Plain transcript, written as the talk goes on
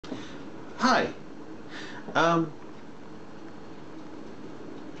Hi. Um,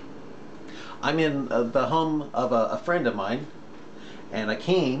 I'm in the home of a friend of mine, and I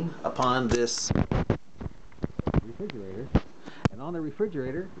came upon this refrigerator, and on the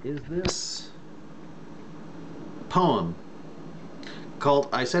refrigerator is this poem called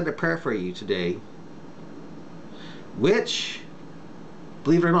I Said a Prayer for You Today, which,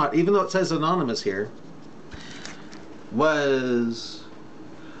 believe it or not, even though it says anonymous here, was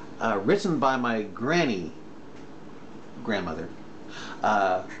written by my grandmother,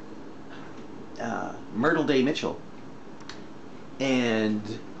 uh, Myrtle Day Mitchell. And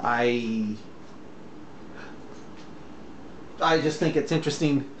I just think it's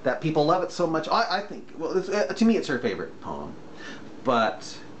interesting that people love it so much. I think, well, to me it's her favorite poem.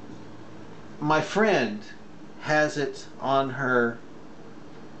 But my friend has it on her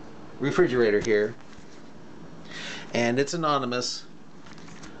refrigerator here, and it's anonymous.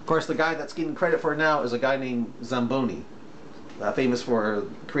 Of course, the guy that's getting credit for it now is a guy named Zamboni, famous for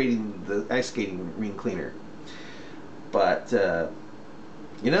creating the ice skating ring cleaner. But,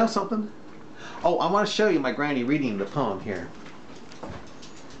 you know something? Oh, I want to show you my granny reading the poem here.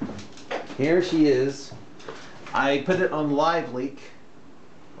 Here she is. I put it on LiveLeak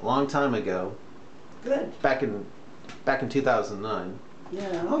a long time ago. Good. Back in 2009.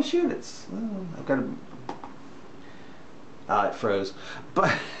 Yeah. Oh shoot! I've got a. It froze.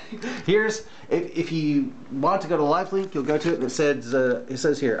 But here's if you want to go to LiveLeak, you'll go to it, and it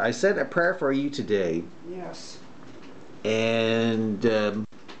says here, I said a prayer for you today. Yes. And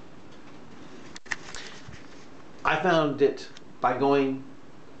I found it by going.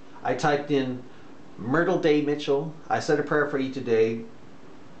 I typed in Myrtle Day Mitchell. I said a prayer for you today,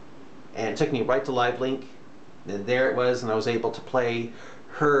 and it took me right to LiveLink, and there it was, and I was able to play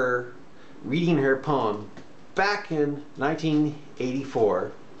her reading her poem back in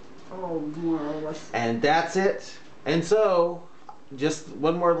 1984. Oh, more or less. And that's it. And so, just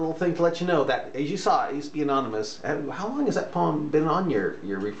one more little thing to let you know that, as you saw, it used to be anonymous. How long has that poem been on your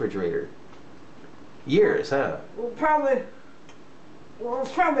refrigerator? Years, huh? Well, probably. Well,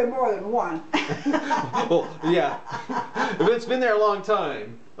 it's probably more than one. Well, yeah. If it's been there a long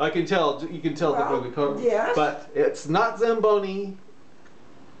time, I can tell. You can tell Well, the poem. yes. But it's not Zamboni,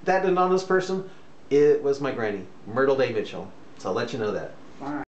 that anonymous person. It was my granny, Myrtle Day Mitchell. So I'll let you know that.